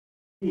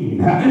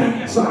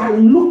So I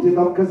looked it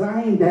up because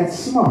I ain't that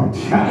smart.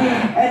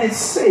 And it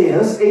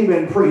says,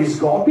 amen, praise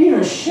God, being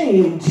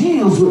ashamed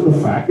deals with the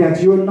fact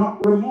that you're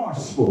not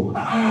remorseful.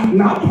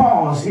 Now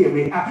pause, hear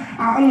me.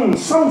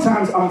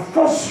 Sometimes I'm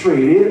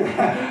frustrated,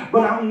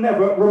 but I'm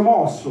never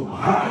remorseful.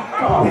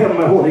 God help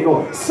me, Holy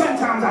Ghost.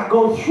 Sometimes I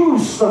go through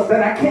stuff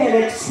that I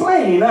can't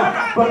explain,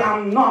 but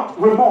I'm not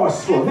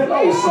remorseful.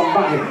 Hello,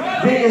 somebody.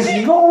 There is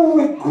no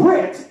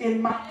regret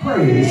in my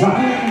praise,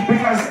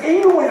 because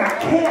even when I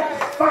can't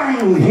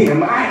find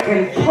him, I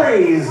can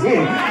praise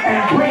him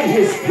and bring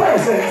his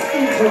presence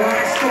into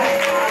my soul.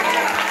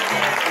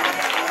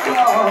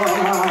 Oh,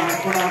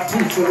 can I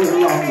preach a little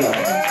longer?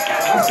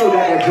 I still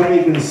got that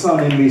Jamaican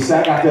sun in me, so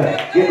I got to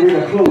get rid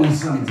of clothes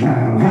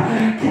sometime.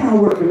 Can I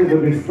work a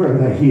little bit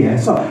further here?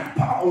 So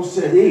Paul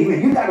said,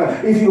 amen, you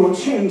gotta, if you're gonna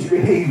change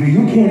behavior,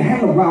 you can't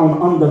hang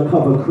around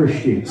undercover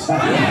Christians. You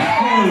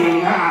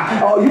can't.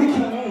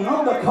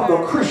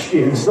 Undercover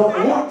Christians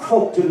don't want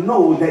folk to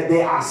know that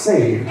they are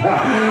saved.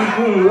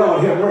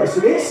 Lord have mercy.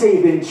 They're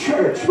saved in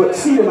church, but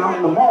see them out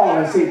in the mall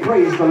and say,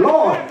 praise the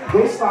Lord.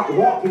 They start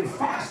walking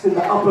fast in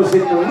the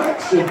opposite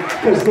direction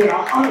because they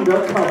are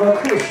undercover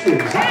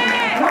Christians.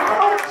 Now, I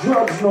don't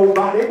judge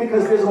nobody,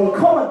 because there's going to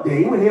come a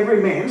day when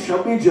every man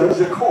shall be judged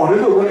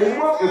according to what his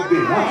work has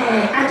been.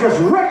 I just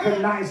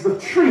recognize the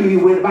tree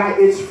by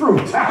its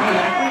fruit.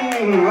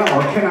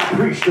 Lord, can I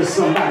preach to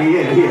somebody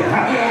in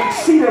here?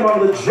 See them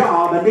on the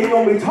job, and they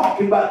don't be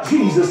talking about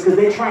Jesus because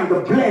they're trying to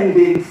blend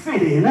in,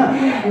 fit in,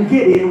 and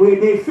get in where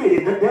they fit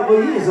in. The devil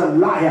is a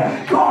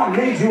liar. God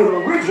made you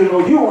an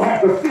original. You don't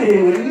have to fit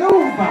in with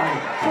nobody.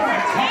 Can I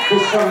talk to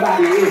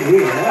somebody in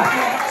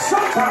here?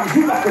 Sometimes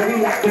you got to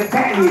be like the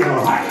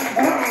Daniel,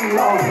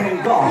 Lord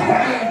and God,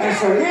 and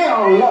say, yeah,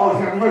 Lord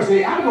have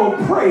mercy, I'm going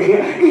to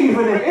pray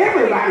even if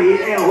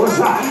everybody else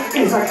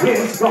is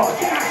against God.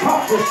 Can I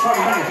talk to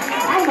somebody?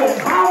 I'm going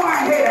to bow my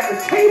head at the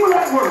table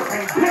at work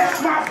and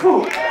bless my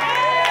food.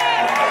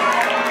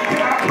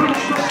 Can I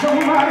preach to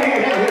somebody?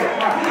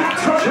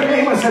 Touch your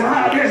neighbor and say,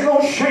 there's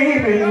no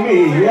shame in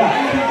me.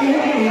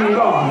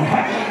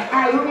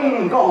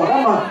 God,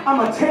 I'm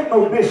a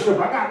techno bishop.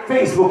 I got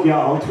Facebook,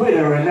 y'all,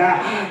 Twitter, and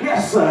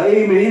yes,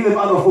 amen. Even if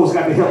other folks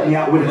got to help me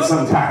out with it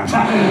sometimes.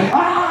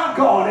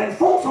 God, and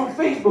folks on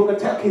Facebook are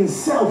taking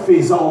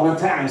selfies all the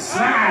time,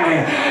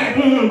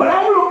 smiling. But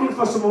I'm looking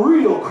for some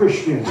real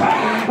Christians.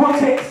 We'll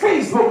take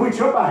Facebook with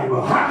your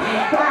Bible.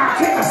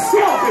 Take a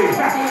selfie.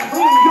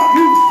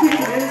 You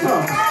speaking in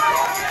tongues.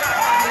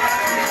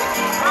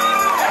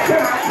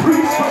 Can I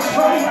preach for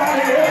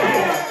somebody?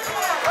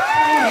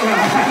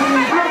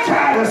 I'm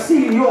tired of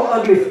seeing your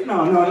ugly, your pretty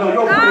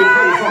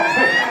face on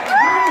Facebook.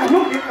 I'm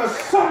looking for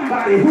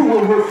somebody who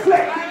will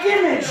reflect the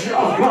image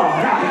of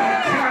God.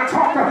 Can I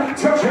talk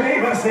to touch your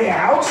neighbor and say,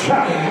 ouch?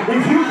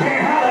 If you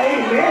can't holler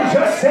amen,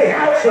 just say,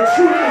 ouch. The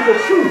truth is the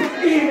truth,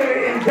 even if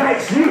it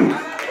indicts you.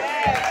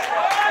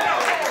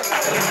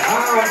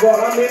 God,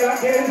 I may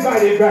not get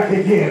invited back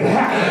again,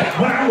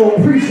 but I'm going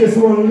to preach this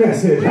one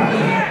message.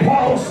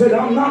 Paul said,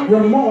 I'm not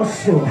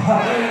remorseful.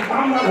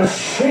 I'm not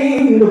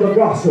ashamed of the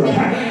gospel.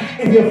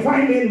 If you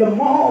find me in the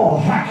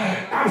mall,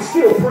 I'm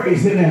still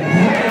praising him.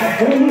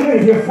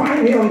 If you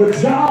find me on the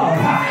job,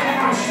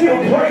 I'm still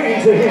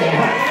praying to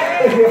him.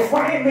 If you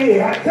find me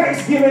at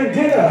Thanksgiving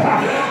dinner,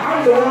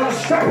 I'm the one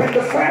stopping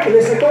the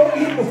family. Say, don't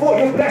eat before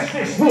you bless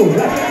this food.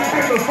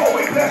 And before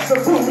we bless the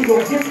food, we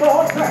gonna give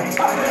God thanks.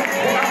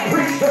 And I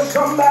preach to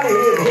somebody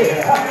in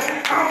here.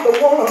 I'm the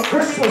one on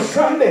Christmas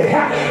Sunday.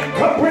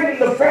 Come bringing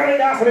the family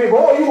down to me.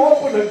 Boy, you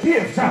open the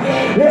gift.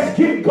 Let's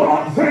give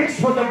God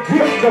thanks for the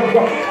gift of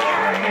God.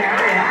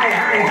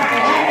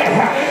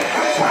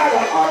 I'm tired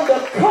of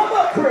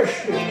undercover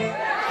Christians.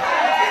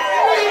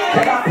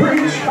 Can I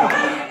preach?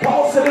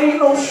 Paul said, ain't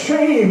no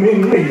shame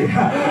in me.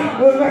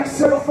 Like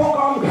said, folk,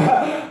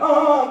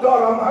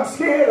 I'm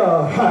scared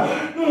of.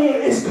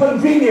 It's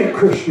convenient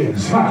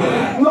Christians.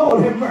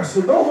 Lord have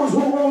mercy. Those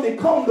who only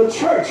come to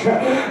church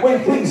when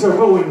things are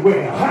going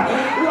well.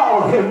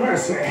 Lord have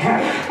mercy.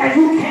 And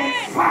you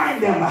can't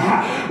find them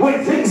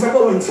when things are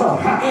going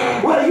tough.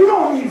 Well, you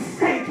don't need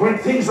faith when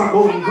things are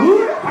going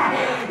good.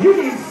 You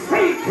need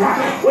faith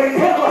when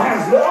hell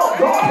has, oh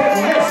God have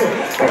mercy,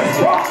 has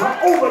brought an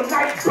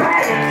overnight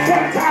bag and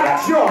sent out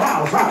at your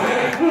house.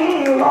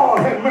 Lord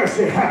have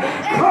mercy.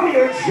 Come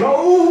here,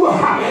 Job.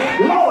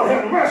 Lord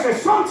have mercy.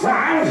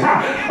 Sometimes,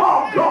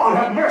 oh God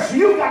have mercy,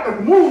 you got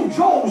to move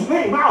Job's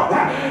name out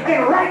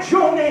and write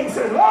your name.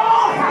 Say,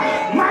 Lord,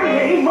 my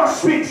name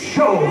must speak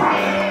Job.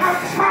 I'm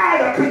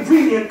tired of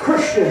convenient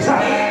Christians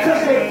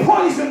because they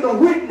poison the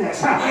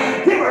witness.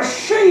 They're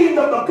ashamed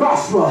of the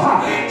gospel.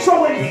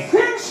 So when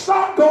things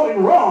start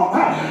going wrong.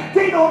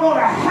 They don't know to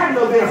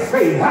handle their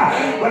faith.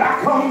 But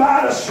I come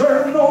by to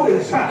serve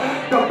notice.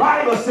 The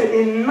Bible said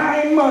in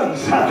 9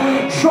 months,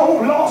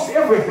 Job lost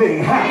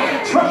everything.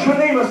 Touch your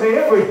neighbor, say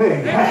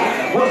everything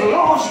was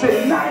lost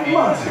in 9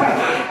 months.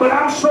 But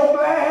I'm so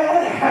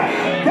glad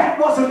that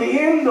wasn't the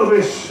end of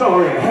his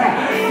story.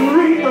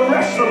 Read the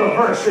rest of the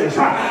verses.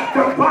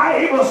 The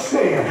Bible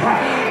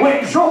said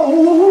when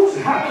Job's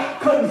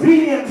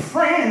convenient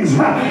friends,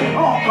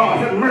 oh God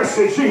have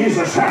mercy,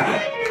 Jesus,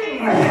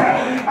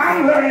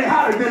 I'm learning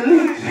how to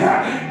delete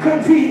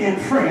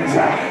convenient friends.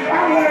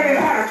 I'm learning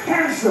how to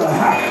cancel.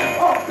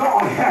 Oh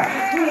God,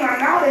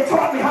 now they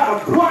taught me how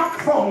to block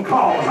phone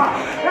calls.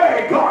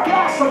 Hey God,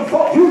 there's some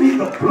folks you need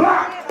to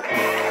block.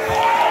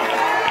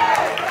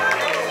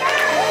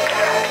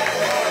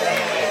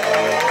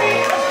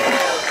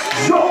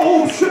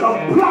 Job should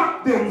have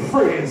blocked them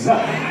friends.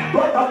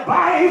 But the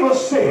Bible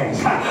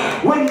says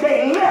when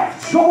they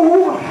left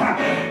Job,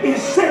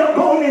 instead of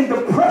going in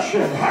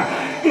depression,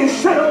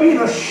 instead of being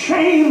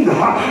ashamed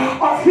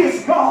of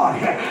his God,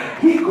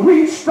 he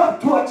reached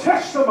up to a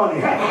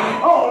testimony.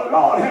 Oh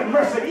Lord have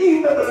mercy.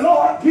 Either the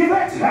Lord give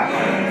it,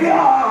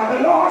 God,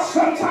 the Lord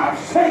sometimes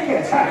take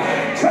it.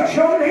 Touch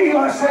your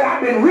neighbor and say,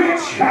 I've been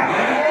rich,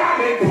 I've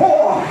been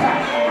poor,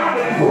 I've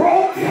been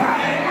broke,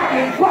 I've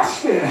been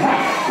busted,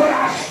 but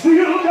I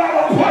still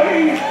got a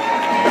praise.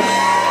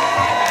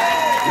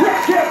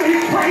 Let there be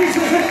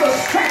praises in the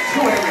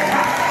sanctuary.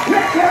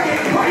 Let there be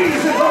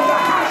praises on the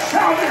high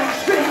shouting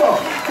cymbal.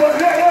 But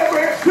let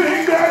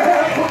everything that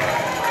happens.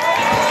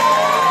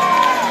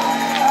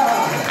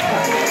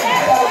 I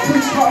gotta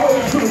preach my way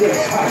through this.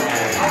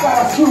 I got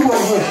a few more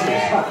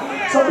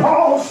verses. So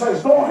Paul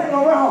says, don't hang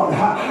around.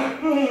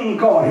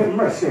 God have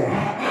mercy.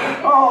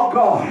 Oh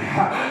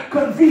God,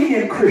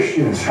 convenient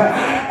Christians.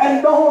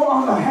 And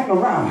don't hang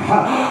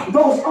around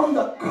those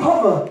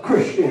undercover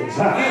Christians.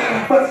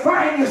 But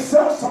find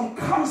yourself some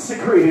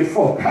consecrated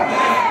folk.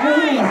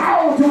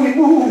 How do we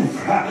move?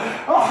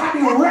 Oh, how do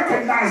you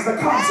recognize the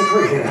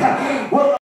consecrated? Well,